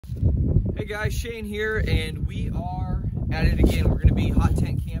Hey guys, Shane here, and we are at it again. We're going to be hot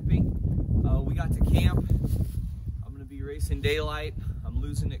tent camping. We got to camp. I'm going to be racing daylight. I'm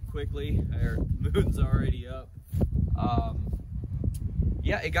losing it quickly. Our moon's already up.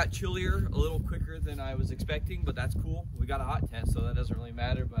 Yeah, it got chillier a little quicker than I was expecting, but that's cool. We got a hot tent, so that doesn't really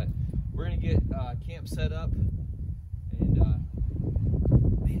matter. But we're going to get camp set up, and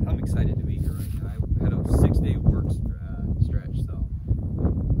man, I'm excited to be here right now. I had a 6-day work stretch, so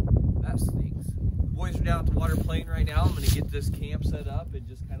that stinks. The boys are down at the water playing right now. I'm going to get this camp set up and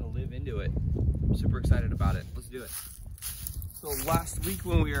just kind of live into it. I'm super excited about it. Let's do it. So last week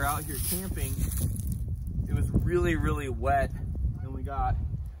when we were out here camping, it was really, really wet, and we got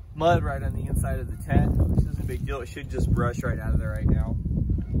mud right on the inside of the tent, which isn't a big deal. It should just brush right out of there right now.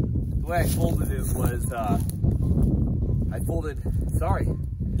 The way I folded it was, sorry,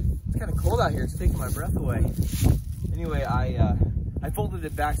 it's kind of cold out here. It's taking my breath away. Anyway, I folded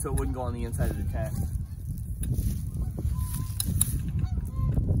it back so it wouldn't go on the inside of the tent.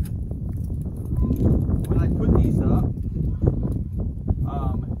 When I put these up,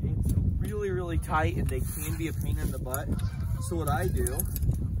 it's really, really tight, and they can be a pain in the butt. So what I do,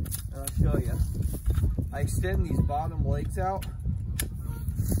 and I'll show you, I extend these bottom legs out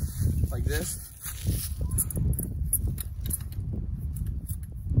like this.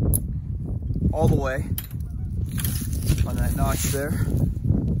 All the way on that notch there.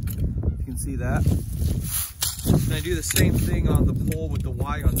 You can see that. And I do the same thing on the pole with the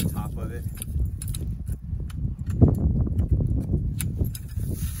Y on the top of it.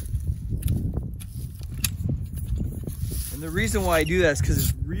 And the reason why I do that is because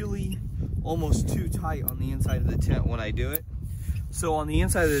it's really almost too tight on the inside of the tent when I do it. So on the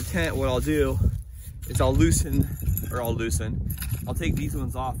inside of the tent, what I'll do is I'll take these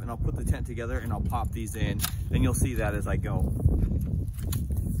ones off and I'll put the tent together and I'll pop these in, and you'll see that as I go.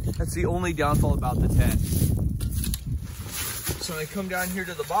 That's the only downfall about the tent. So when I come down here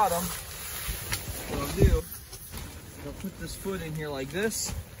to the bottom, what I'll do is I'll put this foot in here like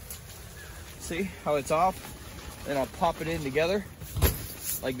this. See how it's off? Then I'll pop it in together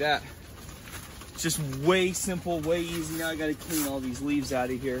like that. It's just way simple, way easy. Now I gotta clean all these leaves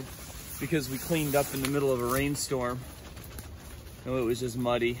out of here because we cleaned up in the middle of a rainstorm. No, it was just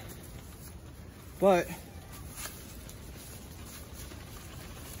muddy. But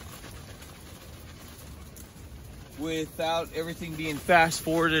without everything being fast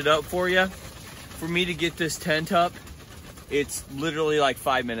forwarded up for you, for me to get this tent up, it's literally like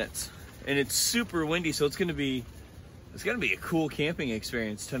 5 minutes. And it's super windy, so it's gonna be a cool camping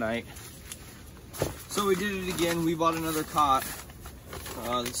experience tonight. So we did it again. We bought another cot.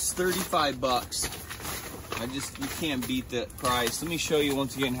 It's 35 bucks. You can't beat that price. Let me show you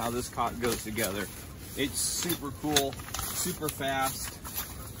once again how this cot goes together. It's super cool, super fast.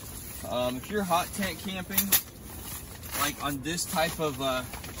 If you're hot tent camping, like on this type of a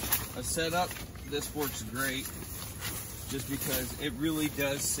setup, this works great just because it really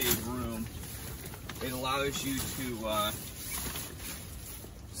does save room. It allows you to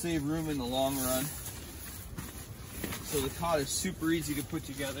save room in the long run. So the cot is super easy to put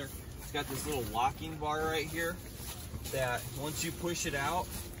together. It's got this little locking bar right here that once you push it out,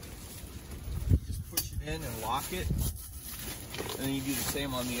 just push it in and lock it. And then you do the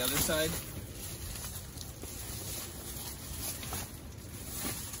same on the other side.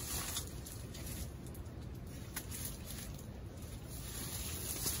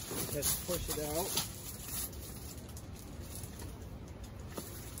 Just push it out.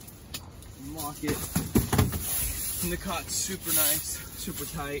 And lock it. And the cot's super nice, super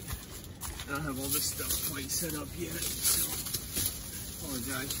tight. I don't have all this stuff quite set up yet, so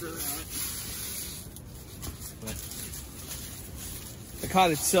apologize for that. But the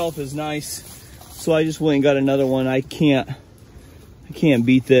cot itself is nice, so I just went and got another one. I can't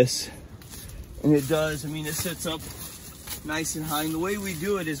beat this. And it does, I mean, it sits up nice and high. And the way we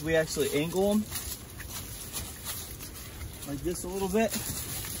do it is we actually angle them like this a little bit.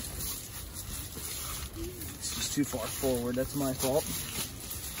 It's just too far forward, that's my fault.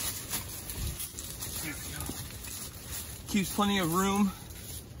 There we go. Keeps plenty of room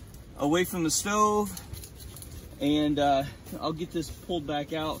away from the stove. And I'll get this pulled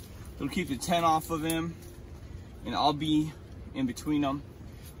back out. It'll keep the tent off of him, and I'll be in between them.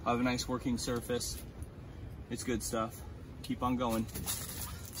 I'll have a nice working surface. It's good stuff. Keep on going.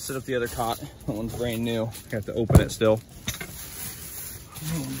 Set up the other cot. That one's brand new. I have to open it still.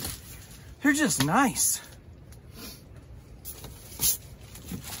 Man, they're just nice.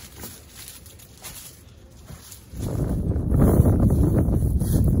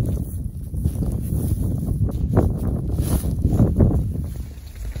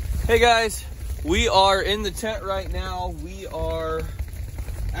 Hey guys, we are in the tent right now. We are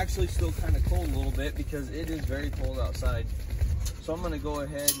actually still kind of cold a little bit because it is very cold outside. So I'm gonna go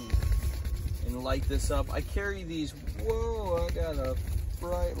ahead and light this up. I carry these, whoa, I got a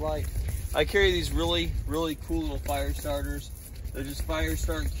bright light. I carry these really, really cool little fire starters. They're just fire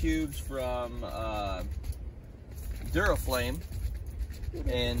start cubes from Duffle,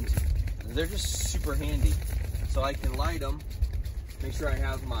 and they're just super handy. So I can light them, make sure I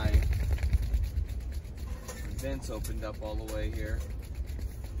have my vents opened up all the way here.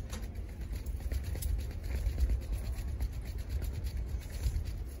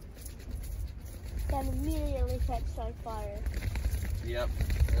 That immediately catch on fire. Yep,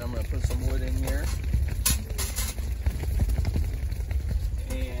 and I'm gonna put some wood in here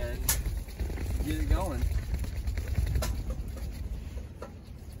and get it going.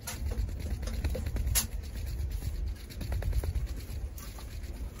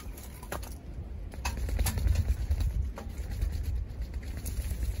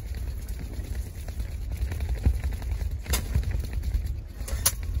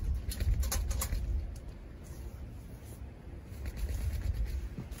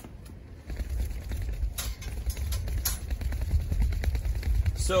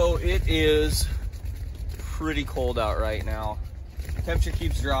 So it is pretty cold out right now. Temperature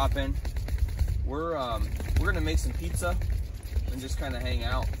keeps dropping. We're gonna make some pizza and just kind of hang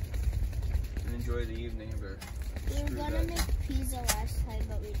out and enjoy the evening. We were gonna make pizza last time,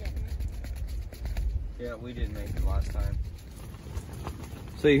 but we didn't. Yeah, we didn't make it last time.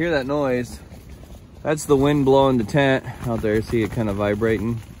 So you hear that noise? That's the wind blowing the tent out there. See it kind of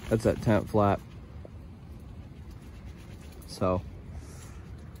vibrating? That's that tent flap. So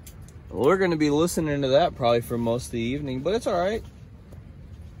we're going to be listening to that probably for most of the evening, but it's all right.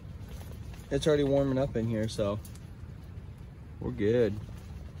 It's already warming up in here, so we're good.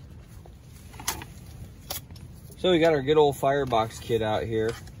 So we got our good old firebox kit out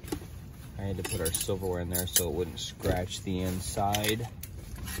here. I had to put our silverware in there so it wouldn't scratch the inside.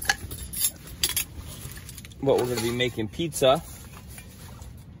 But we're going to be making pizza.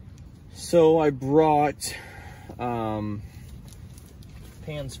 So I brought pan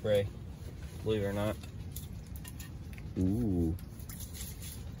spray. Believe it or not. Ooh.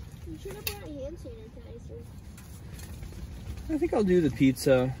 You should have brought hand sanitizer. I think I'll do the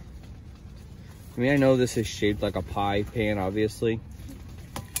pizza. I mean, I know this is shaped like a pie pan, obviously.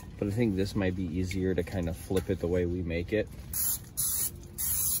 But I think this might be easier to kind of flip it the way we make it.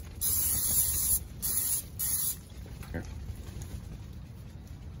 Here.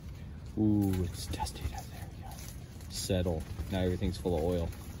 Ooh, it's dusty. There we go. Settle. Now everything's full of oil.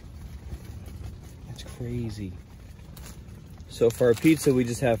 Crazy. So for our pizza, we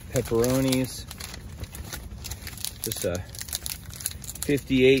just have pepperonis, just a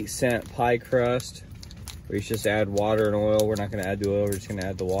 58-cent pie crust, where you just add water and oil. We're not going to add the oil, we're just going to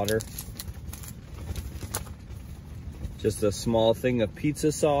add the water. Just a small thing of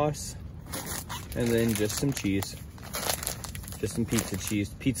pizza sauce, and then just some cheese. Just some pizza cheese,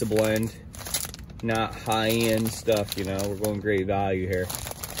 pizza blend. Not high-end stuff, you know, we're going great value here.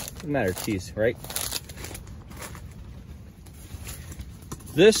 Doesn't matter, cheese, right?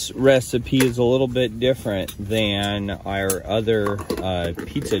 This recipe is a little bit different than our other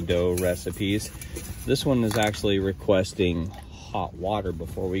pizza dough recipes. This one is actually requesting hot water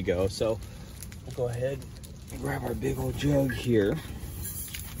before we go. So we'll go ahead and grab our big old jug here.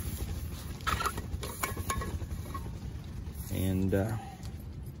 And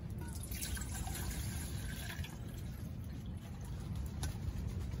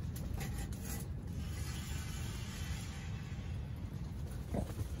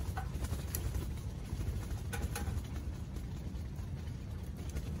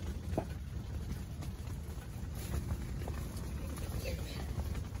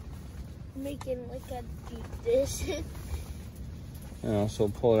making like a deep dish. so we'll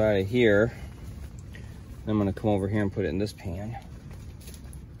pull it out of here. I'm gonna come over here and put it in this pan.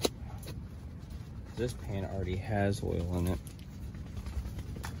 This pan already has oil in it.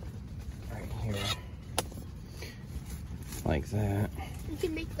 Right here. Like that. You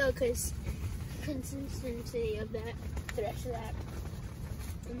can make the consistency of that, thresh that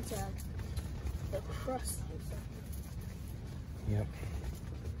into the crust or something. Yep.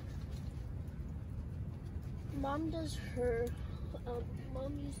 Mom does her,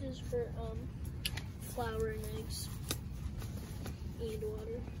 Mom uses her flour and eggs and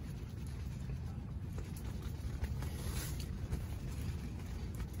water.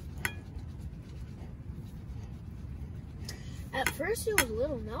 At first it was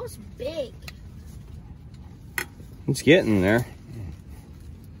little, now it's big. It's getting there.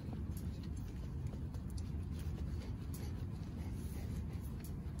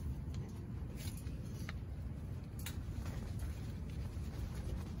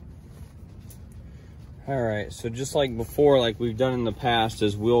 All right, so just like before, like we've done in the past,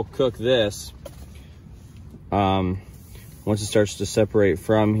 is we'll cook this. Once it starts to separate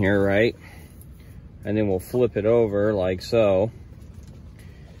from here, right? And then we'll flip it over like so.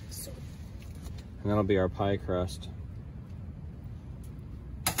 And that'll be our pie crust.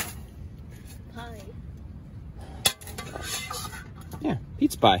 Pie. Yeah,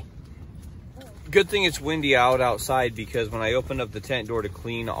 pizza pie. Oh. Good thing it's windy outside, because when I opened up the tent door to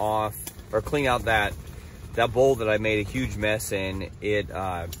clean out that bowl that I made a huge mess in, it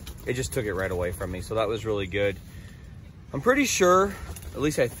just took it right away from me. So that was really good. I'm pretty sure, at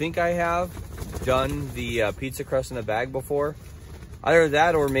least I think I have, done the pizza crust in a bag before. Either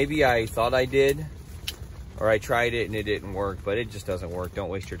that, or maybe I thought I did, or I tried it and it didn't work, but it just doesn't work. Don't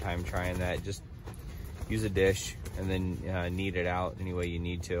waste your time trying that. Just use a dish and then knead it out any way you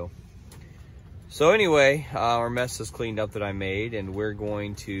need to. So anyway, our mess is cleaned up that I made, and we're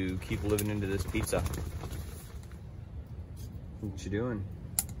going to keep living into this pizza. What you doing?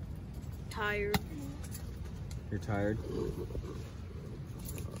 Tired. You're tired?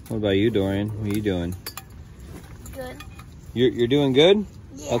 What about you, Dorian? What are you doing? Good. You're doing good?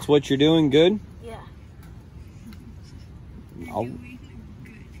 Yeah. That's what you're doing, good? Yeah.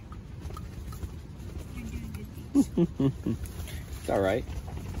 It's all right.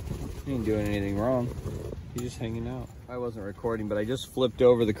 You ain't doing anything wrong. You're just hanging out. I wasn't recording, but I just flipped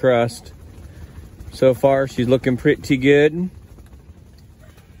over the crust. So far, she's looking pretty good.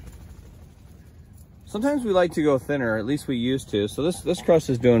 Sometimes we like to go thinner, at least we used to. So this crust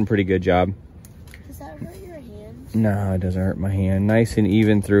is doing a pretty good job. Does that hurt your hands? No, it doesn't hurt my hand. Nice and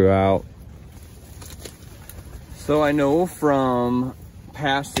even throughout. So I know from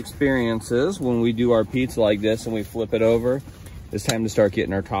past experiences, when we do our pizza like this and we flip it over, it's time to start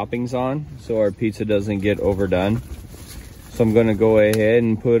getting our toppings on so our pizza doesn't get overdone. So I'm gonna go ahead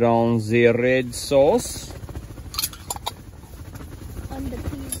and put on the red sauce. On the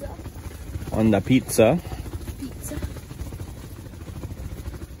pizza. On the pizza. Pizza.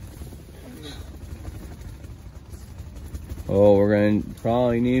 Oh, we're gonna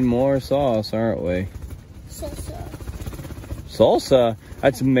probably need more sauce, aren't we? Salsa. Salsa?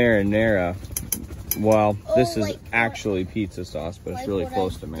 That's marinara. Well, this is like actually pizza sauce, but it's really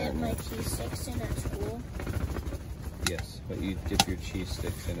close to marinara. I dip my cheese sticks in at school. Yes, but you dip your cheese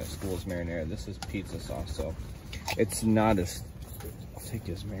sticks in at school's marinara. This is pizza sauce, so it's not as thick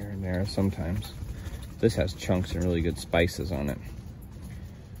as marinara sometimes. This has chunks and really good spices on it.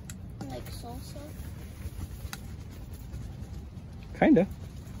 Like salsa? Kinda.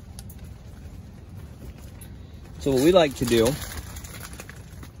 So what we like to do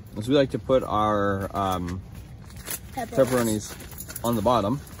is we like to put our pepperonis on the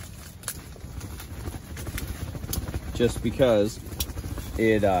bottom, just because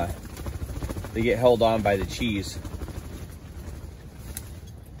they get held on by the cheese.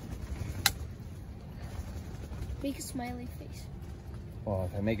 Make a smiley face. Well,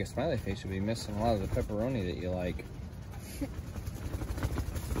 if I make a smiley face, you'll be missing a lot of the pepperoni that you like.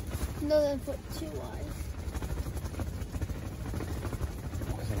 No, then put 2 eyes.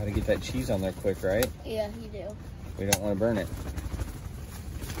 Because I gotta get that cheese on there quick, right? Yeah, you do. We don't want to burn it.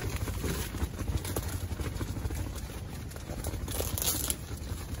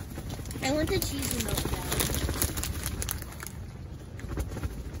 I want the cheese to melt down.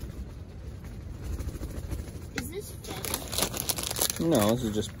 Is this feta? No, this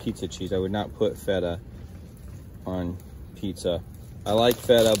is just pizza cheese. I would not put feta on pizza. I like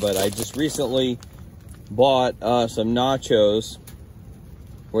feta, but I just recently bought some nachos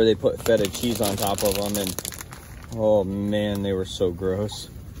where they put feta cheese on top of them, and oh man, they were so gross.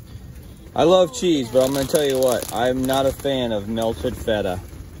 I love cheese, but I'm gonna tell you what, I'm not a fan of melted feta.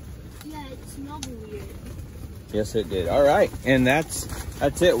 Yeah, it smelled weird. Yes, it did. All right, and that's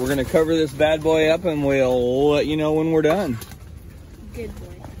it. We're gonna cover this bad boy up, and we'll let you know when we're done. Good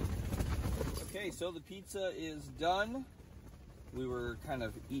boy. Okay, so the pizza is done. We were kind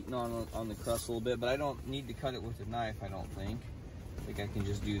of eating on the crust a little bit, but I don't need to cut it with a knife, I don't think. I think I can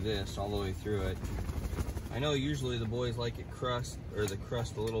just do this all the way through it. I know usually the boys like the crust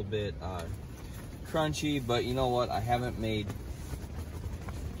a little bit crunchy, but you know what? I haven't made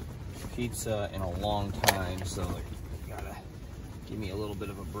pizza in a long time, so you gotta give me a little bit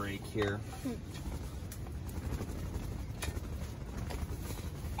of a break here.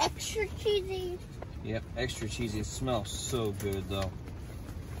 Extra cheesy. Yep, extra cheesy. It smells so good though.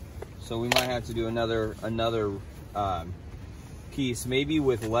 So we might have to do another piece, maybe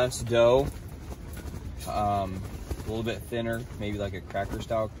with less dough, a little bit thinner, maybe like a cracker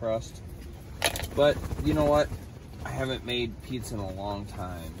style crust. But you know what? I haven't made pizza in a long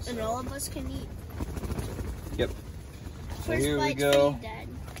time. So. And all of us can eat. So here we go.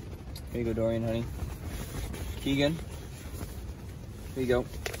 Here you go, Dorian, honey. Keegan. Here you go.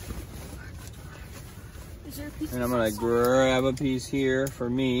 Is there a piece and I'm gonna grab a piece here for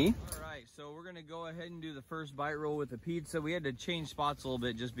me. All right, so we're gonna go ahead and do the first bite roll with the pizza. We had to change spots a little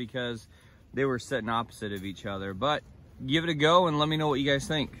bit just because they were sitting opposite of each other. But give it a go and let me know what you guys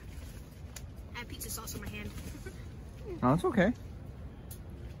think. I have pizza sauce in my hand. Oh, it's okay.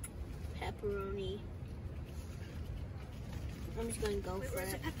 Pepperoni. I'm just gonna go for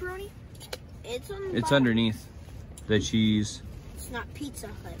it. Pepperoni? It's on the bottom. Underneath the cheese. It's not Pizza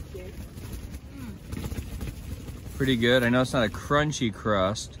Hut here. Pretty good. I know it's not a crunchy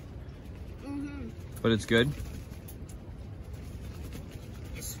crust, but it's good.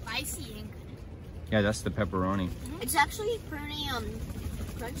 It's spicy and good. Yeah, that's the pepperoni. It's actually pretty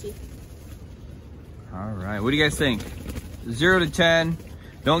crunchy. All right, what do you guys think? 0 to 10.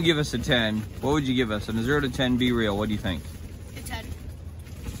 Don't give us a 10. What would you give us? On a 0 to 10, be real. What do you think? A 10.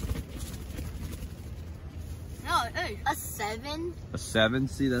 No, a 7. A 7?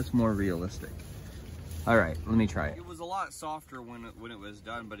 See, that's more realistic. All right, let me try it. It was a lot softer when it was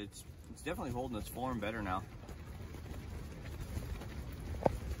done, but it's definitely holding its form better now.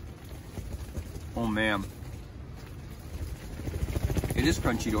 Oh man, it is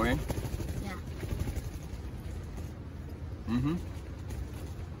crunchy, Dorian. Yeah.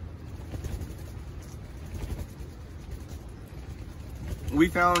 We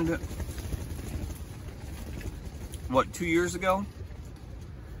found, what, 2 years ago,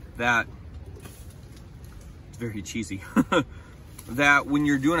 that it's very cheesy, that when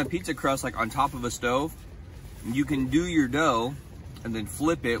you're doing a pizza crust like on top of a stove, you can do your dough and then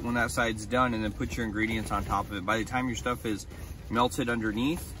flip it when that side's done and then put your ingredients on top of it. By the time your stuff is melted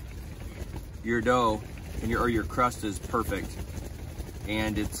underneath, your dough and your crust is perfect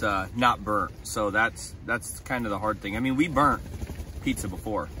and it's not burnt. So that's kind of the hard thing. I mean, we burnt pizza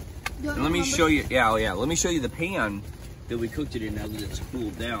before. And let me show you, let me show you the pan that we cooked it in now that it's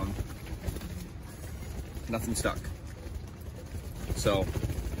cooled down. Nothing stuck. So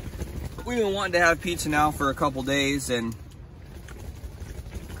we've been wanting to have pizza now for a couple days and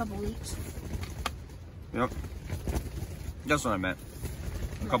a couple weeks. Yep. That's what I meant.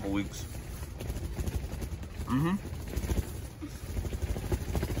 A couple weeks.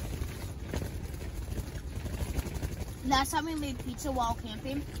 Last time we made pizza while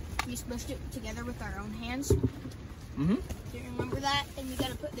camping, we smushed it together with our own hands. Do you remember that? And you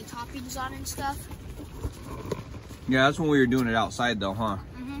gotta put the toppings on and stuff. Yeah, that's when we were doing it outside though, huh?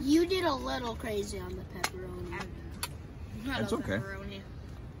 You did a little crazy on the pepperoni. That's okay.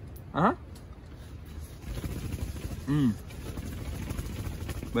 Pepperoni.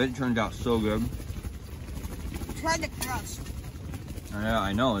 But it turned out so good. Try the crust. Yeah,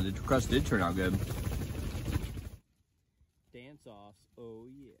 I know. The crust did turn out good. Dance offs. Oh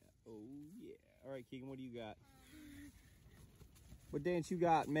yeah. Oh yeah. All right, Keegan, what do you got? What dance you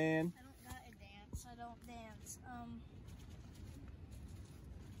got, man? I don't got a dance. I don't dance.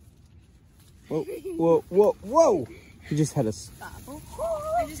 Whoa, whoa, whoa, whoa! You just had a... I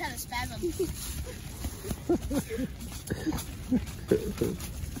just had a spasm.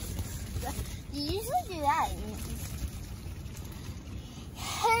 You usually do that.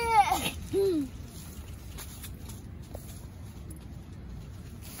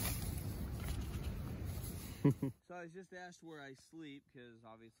 So I was just asked where I sleep because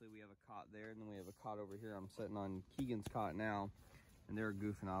obviously we have a cot there and then we have a cot over here. I'm sitting on Keegan's cot now and they're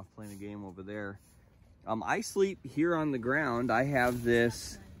goofing off playing a game over there. I sleep here on the ground. I have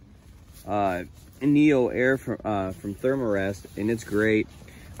this Neo Air from Thermarest and it's great.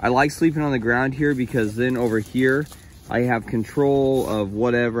 I like sleeping on the ground here because then over here I have control of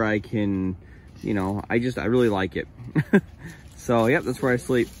whatever I can, you know, I really like it. So yep, that's where I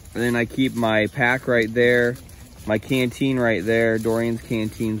sleep. And then I keep my pack right there, my canteen right there, Dorian's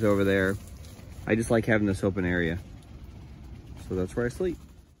canteen's over there. I just like having this open area. So that's where I sleep.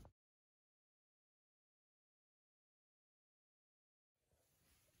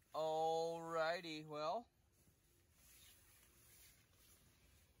 Alrighty, well.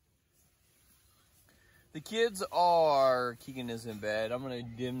 The kids are, Keegan is in bed. I'm gonna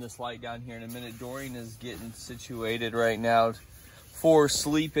dim this light down here in a minute. Dorian is getting situated right now for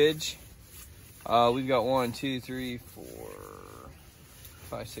sleepage. We've got 1, 2, 3, 4,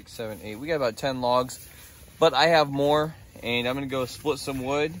 5, 6, 7, 8. We got about 10 logs, but I have more and I'm gonna go split some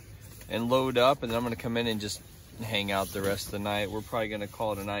wood and load up and then I'm gonna come in and just hang out the rest of the night. We're probably gonna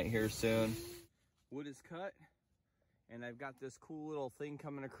call it a night here soon. Wood is cut and I've got this cool little thing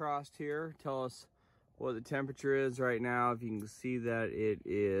coming across here. Tell us what the temperature is right now. If you can see that it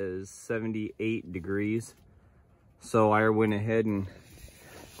is 78 degrees. So I went ahead and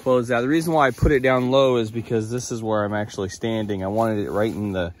closed out. The reason why I put it down low is because this is where I'm actually standing. I wanted it right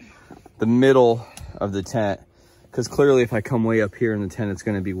in the middle of the tent, because clearly if I come way up here in the tent, it's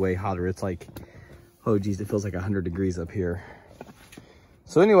going to be way hotter. It's like, oh geez, it feels like 100 degrees up here.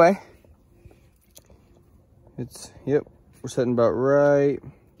 So anyway, yep, we're sitting about right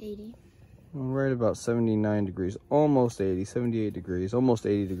 80. Right about 79 degrees, almost 80, 78 degrees, almost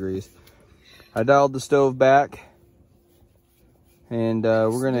 80 degrees. I dialed the stove back, and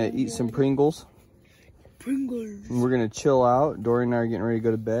we're gonna eat some Pringles. And we're gonna chill out. Dory and I are getting ready to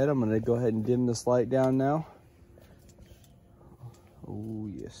go to bed. I'm gonna go ahead and dim this light down now. Oh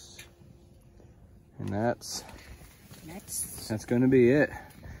yes. And that's gonna be it.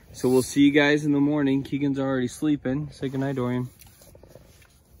 So we'll see you guys in the morning. Keegan's already sleeping. Say goodnight, Dorian.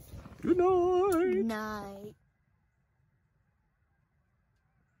 Good night. Night.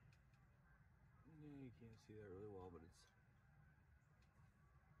 You can't see that really well, but it's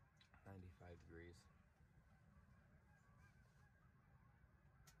 95 degrees.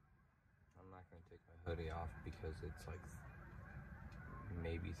 I'm not going to take my hoodie off because it's like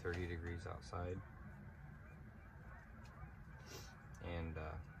maybe 30 degrees outside. And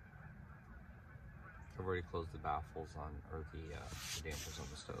I've already closed the baffles on, or the dampers on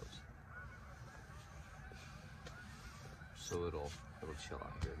the stoves. So it'll chill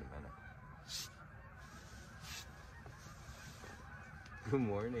out here in a minute. Good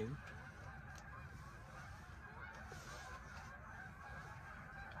morning.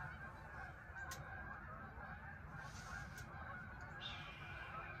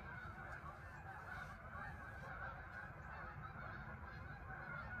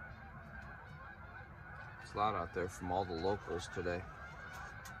 It's loud out there from all the locals today.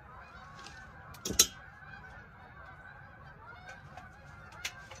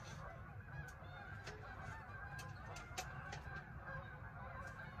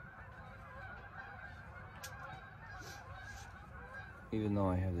 Even though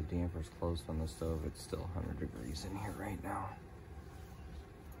I have the dampers closed on the stove, it's still 100 degrees in here right now.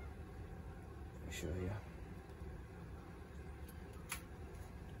 Let me show you.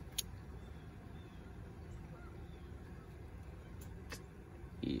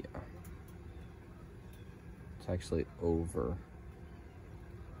 Yeah. It's actually over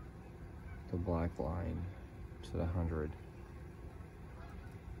the black line to the 100.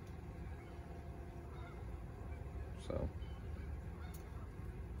 So.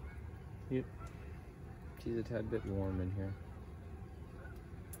 Yep, she's a tad bit warm in here.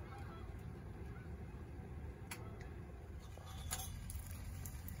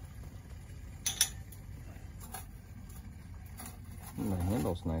 And the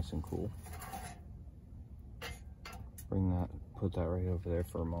handle's nice and cool. Put that right over there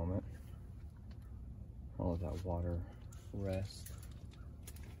for a moment. I'll let that water rest.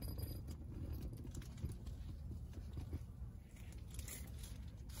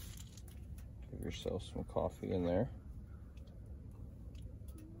 Yourself some coffee in there.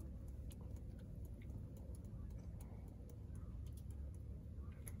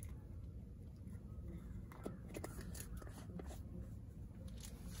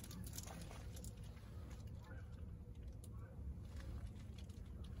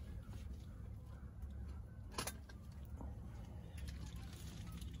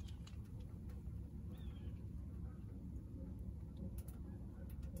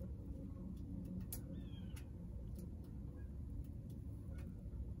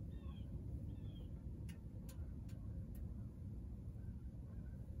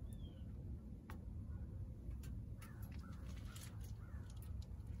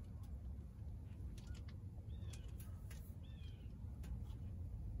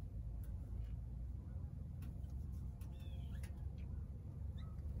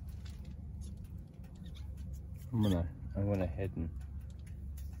 I went ahead and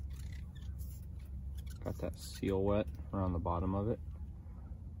got that seal wet around the bottom of it,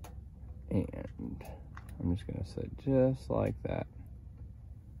 and I'm just gonna set just like that.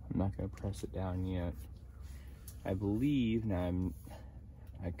 I'm not gonna press it down yet. I believe, now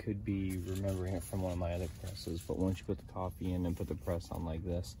I could be remembering it from one of my other presses, but once you put the coffee in and put the press on like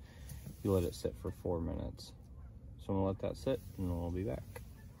this, you let it sit for 4 minutes. So I'm gonna let that sit and then we'll be back.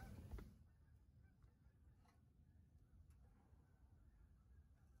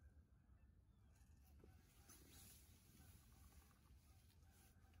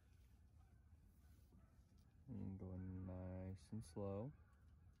 And going nice and slow.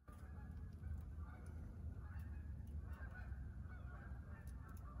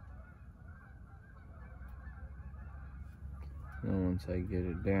 And once I get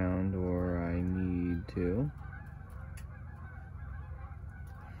it down to where I need to,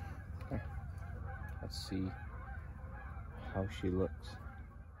 Let's see how she looks.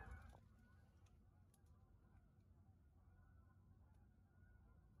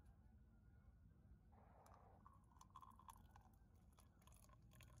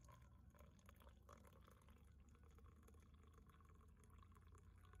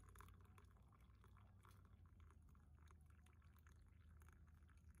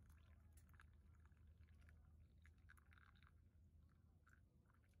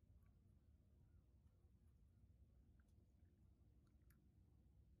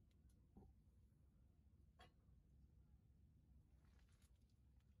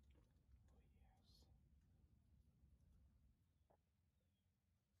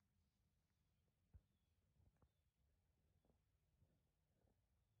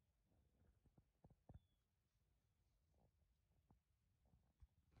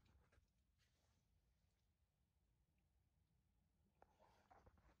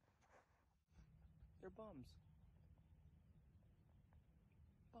 They're bums.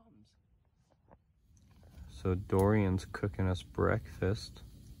 Bums. So Dorian's cooking us breakfast.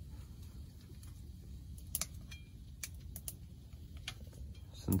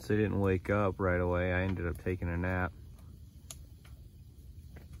 Since they didn't wake up right away, I ended up taking a nap.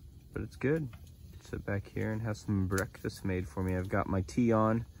 But it's good. Sit back here and have some breakfast made for me. I've got my tea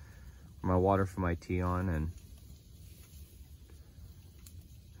on, my water for my tea on, and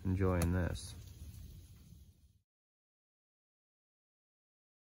enjoying this.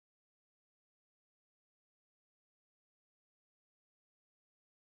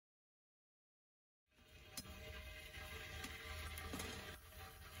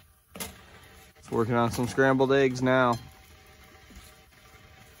 Working on some scrambled eggs now.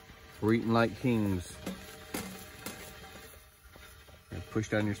 We're eating like kings. Push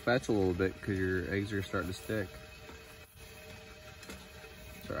down your spatula a little bit because your eggs are starting to stick.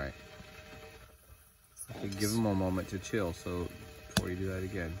 It's all right. Give them a moment to chill so before you do that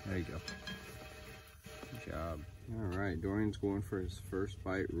again. There you go. Good job. All right, Dorian's going for his first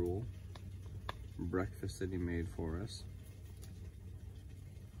bite rule. Breakfast that he made for us.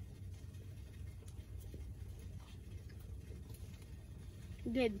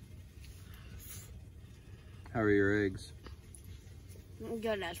 Good. How are your eggs?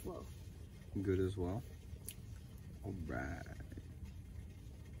 Good as well. Good as well. All right.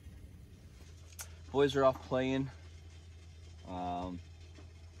 Boys are off playing.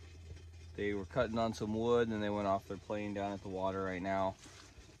 They were cutting on some wood and then they went off. They're playing down at the water right now.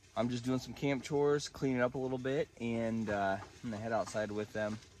 I'm just doing some camp chores, cleaning up a little bit, and I'm gonna head outside with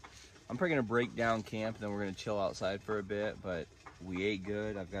them. I'm probably gonna break down camp and then we're gonna chill outside for a bit, but we ate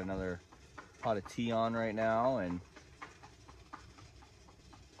good. I've got another pot of tea on right now and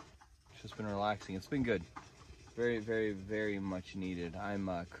it's just been relaxing. It's been good. Very, very, very much needed. I'm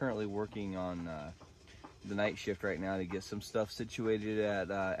currently working on the night shift right now to get some stuff situated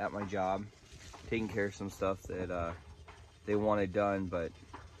at my job, taking care of some stuff that they wanted done, but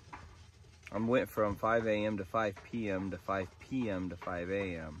I went from 5 a.m. to 5 p.m. to 5 p.m. to 5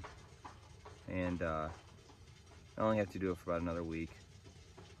 a.m. and I only have to do it for about another week.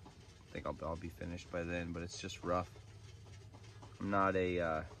 I think I'll be finished by then, but it's just rough. I'm not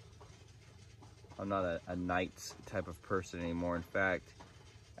a nights type of person anymore. In fact,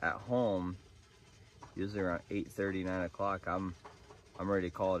 at home, usually around 8:30, 9 o'clock, I'm ready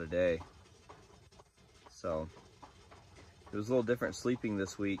to call it a day. So it was a little different sleeping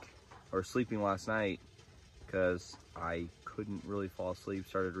this week, or sleeping last night, because I couldn't really fall asleep.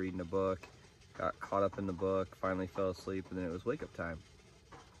 Started reading a book, got caught up in the book, finally fell asleep, and then it was wake up time.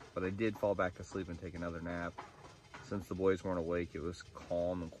 But I did fall back asleep and take another nap. Since the boys weren't awake, it was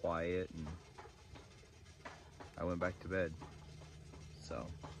calm and quiet, and I went back to bed. So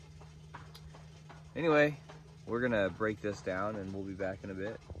anyway, we're gonna break this down and we'll be back in a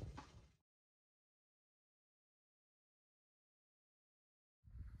bit.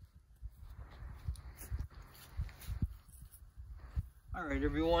 All right,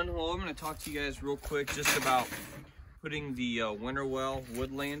 everyone. Well, I'm gonna talk to you guys real quick just about putting the Winnerwell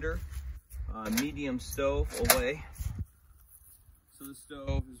woodlander medium stove away. So the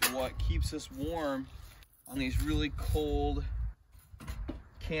stove is what keeps us warm on these really cold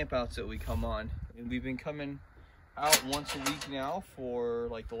campouts that we come on. And we've been coming out once a week now for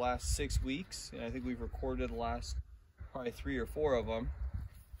like the last 6 weeks. And I think we've recorded the last probably 3 or 4 of them.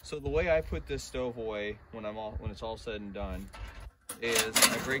 So the way I put this stove away when it's all said and done is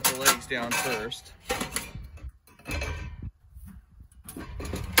I break the legs down first,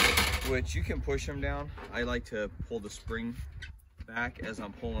 which you can push them down. I like to pull the spring back as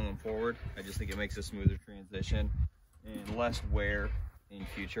I'm pulling them forward. I just think it makes a smoother transition and less wear in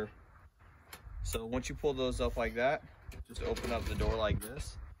future. So once you pull those up like that, just open up the door like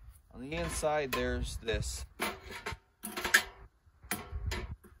this. On the inside, there's this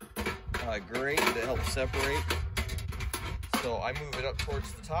grate that helps separate. So I move it up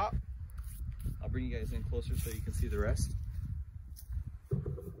towards the top. I'll bring you guys in closer so you can see the rest.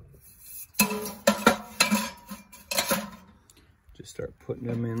 Just start putting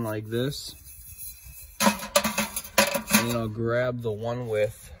them in like this. And then I'll grab the one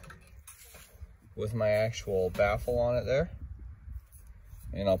with my actual baffle on it there.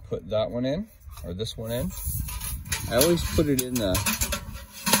 And I'll put that one in, or this one in. I always put it in the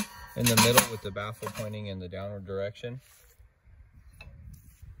middle with the baffle pointing in the downward direction.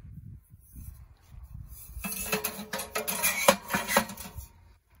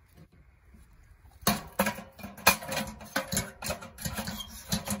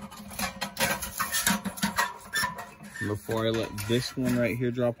 Before I let this one right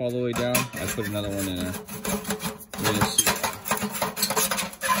here drop all the way down, I put another one in there.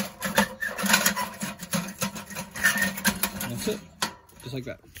 That's it, just like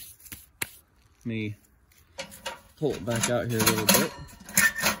that. Let me pull it back out here a little bit.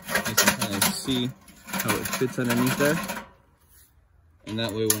 You can kind of see how it fits underneath there. And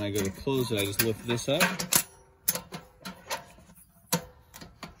that way when I go to close it, I just lift this up.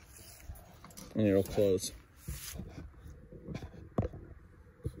 And it'll close.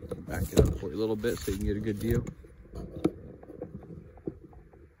 Back it up for you a little bit so you can get a good view.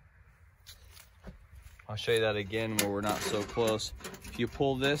 I'll show you that again where we're not so close. If you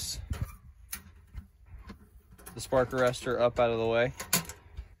pull this, the spark arrestor up out of the way,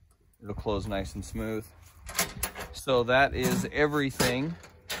 it'll close nice and smooth. So that is everything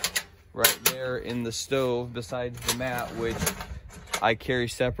right there in the stove besides the mat, which I carry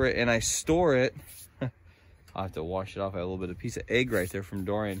separate and I store it. I'll have to wash it off. I have a little bit of piece of egg right there from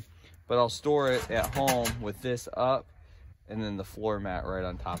Dorian. But I'll store it at home with this up and then the floor mat right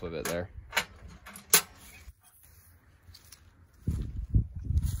on top of it there.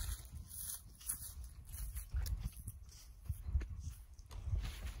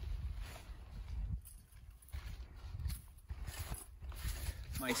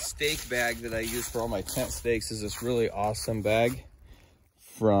 My stake bag that I use for all my tent stakes is this really awesome bag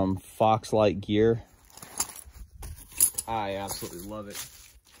from Foxlight Gear. I absolutely love it.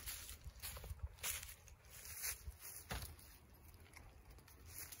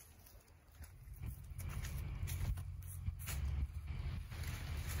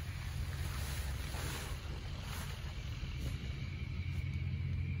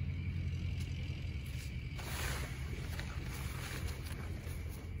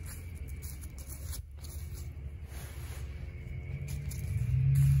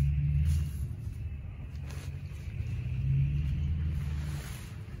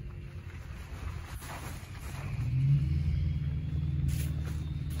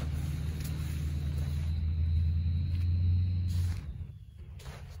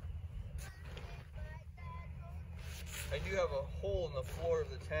 I do have a hole in the floor of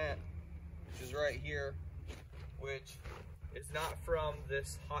the tent, which is right here, which is not from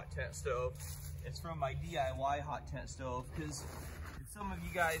this hot tent stove. It's from my DIY hot tent stove, because if some of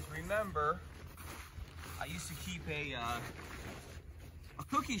you guys remember, I used to keep a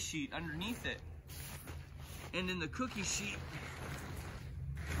cookie sheet underneath it. And in the cookie sheet,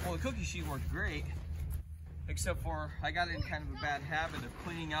 well, the cookie sheet worked great, except for I got in kind of a bad habit of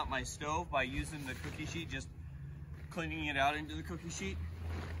cleaning out my stove by using the cookie sheet, just cleaning it out into the cookie sheet,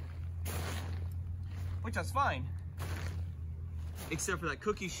 which was fine, except for that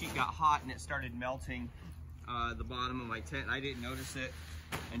cookie sheet got hot and it started melting the bottom of my tent. I didn't notice it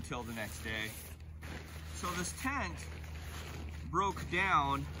until the next day. So this tent broke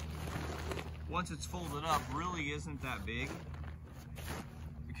down. Once it's folded up, really isn't that big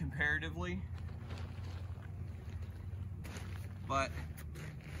comparatively, but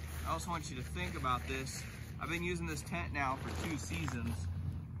I also want you to think about this. I've been using this tent now for 2 seasons,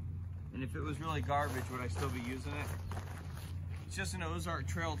 and if it was really garbage, would I still be using it? It's just an Ozark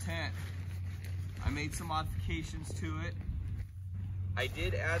Trail tent. I made some modifications to it. I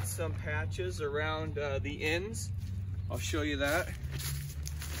did add some patches around the ends. I'll show you that.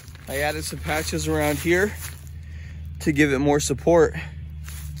 I added some patches around here to give it more support.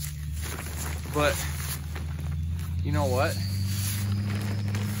 But you know what?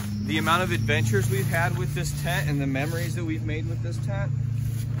 The amount of adventures we've had with this tent and the memories that we've made with this tent,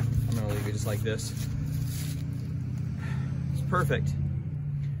 I'm gonna leave it just like this. It's perfect.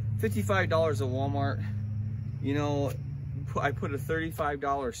 $55 at Walmart. You know, I put a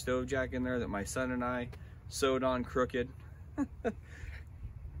 $35 stove jack in there that my son and I sewed on crooked.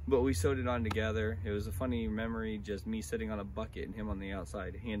 but we sewed it on together. It was a funny memory, just me sitting on a bucket and him on the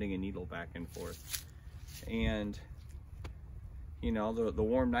outside handing a needle back and forth. And you know, the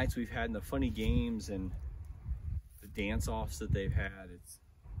warm nights we've had and the funny games and the dance-offs that they've had,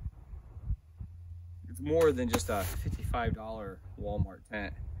 it's more than just a $55 Walmart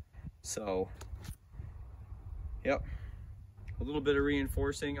tent. So, yep, a little bit of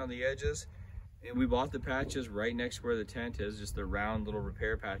reinforcing on the edges. And we bought the patches right next to where the tent is, just the round little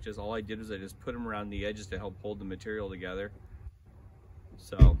repair patches. All I did was I just put them around the edges to help hold the material together.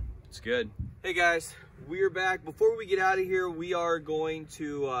 So, it's good. Hey guys, we're back. Before we get out of here, we are going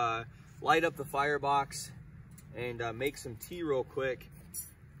to light up the firebox and make some tea real quick.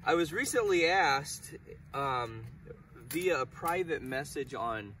 I was recently asked via a private message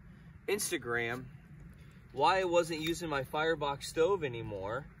on Instagram why I wasn't using my firebox stove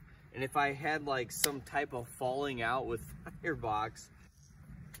anymore, and if I had like some type of falling out with firebox.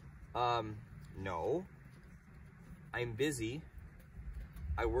 No, I'm busy.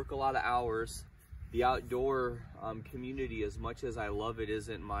 I work a lot of hours. The outdoor community, as much as I love it,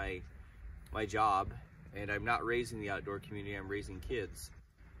 isn't my job, and I'm not raising the outdoor community, I'm raising kids.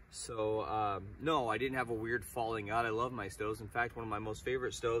 So no, I didn't have a weird falling out. I love my stoves. In fact, one of my most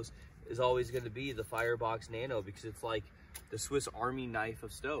favorite stoves is always going to be the Firebox Nano, because it's like the Swiss Army knife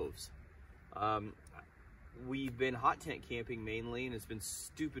of stoves. We've been hot tent camping mainly, and it's been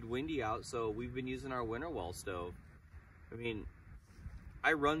stupid windy out, so we've been using our Winnerwell stove. I mean,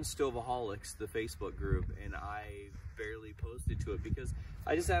 I run Stoveaholics, the Facebook group, and I barely posted to it because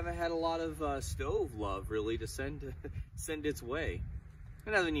I just haven't had a lot of stove love really to send its way. I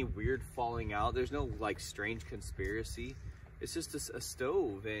don't have any weird falling out. There's no like strange conspiracy. It's just a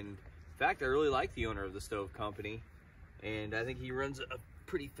stove, and in fact, I really like the owner of the stove company, and I think he runs a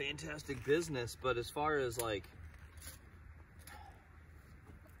pretty fantastic business. But as far as like,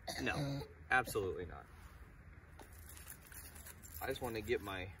 no, absolutely not. I just want to get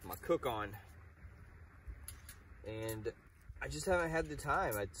my cook on, and I just haven't had the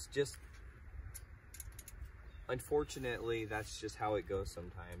time. It's just, unfortunately, that's just how it goes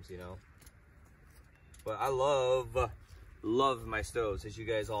sometimes, you know. But I love my stoves, as you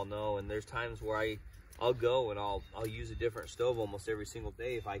guys all know, and there's times where I'll go and I'll use a different stove almost every single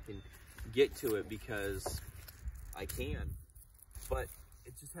day if I can get to it, because I can. But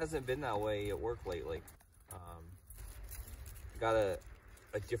it just hasn't been that way at work lately. Got a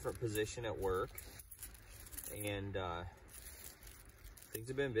different position at work, and things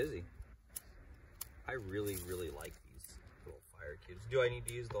have been busy. I really like these little fire cubes. Do I need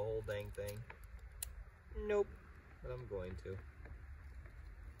to use the whole dang thing? Nope, but I'm going to.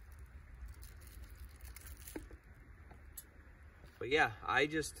 But yeah,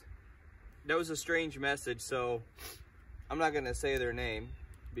 that was a strange message, so I'm not gonna say their name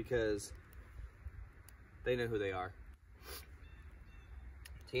because they know who they are.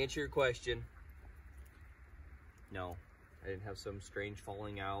 To answer your question, no, I didn't have some strange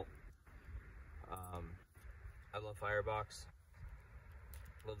falling out. I love Firebox.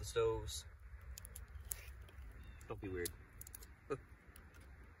 Love the stoves. Don't be weird.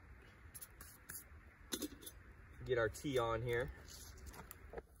 Get our tea on here.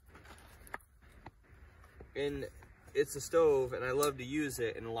 And it's a stove, and I love to use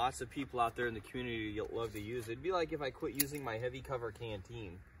it, and lots of people out there in the community love to use it. It'd be like if I quit using my heavy cover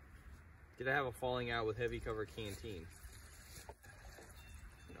canteen. Did I have a falling out with heavy cover canteen?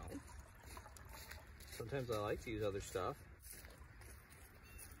 No. Sometimes I like to use other stuff.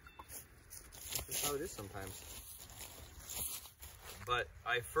 That's how it is sometimes. But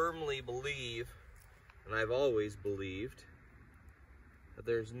I firmly believe, and I've always believed, that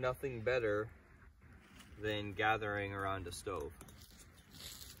there's nothing better than gathering around a stove.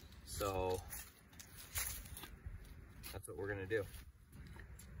 So that's what we're gonna do.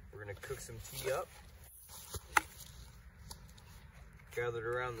 We're gonna cook some tea up, gathered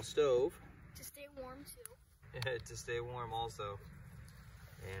around the stove. To stay warm too. To stay warm also.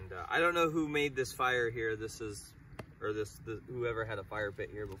 And I don't know who made this fire here. Whoever had a fire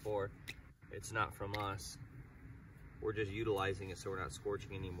pit here before. It's not from us. We're just utilizing it so we're not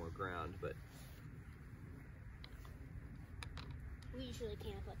scorching any more ground, but we usually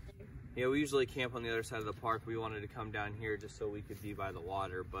camp up there. Yeah, we usually camp on the other side of the park. We wanted to come down here just so we could be by the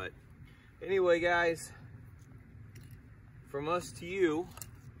water. But anyway, guys, from us to you,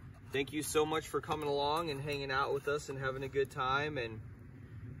 thank you so much for coming along and hanging out with us and having a good time and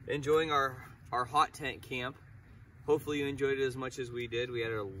enjoying our hot tent camp. Hopefully you enjoyed it as much as we did. We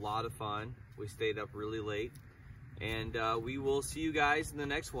had a lot of fun. We stayed up really late. And we will see you guys in the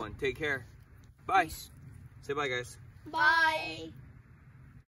next one. Take care. Bye. Peace. Say bye, guys. Bye.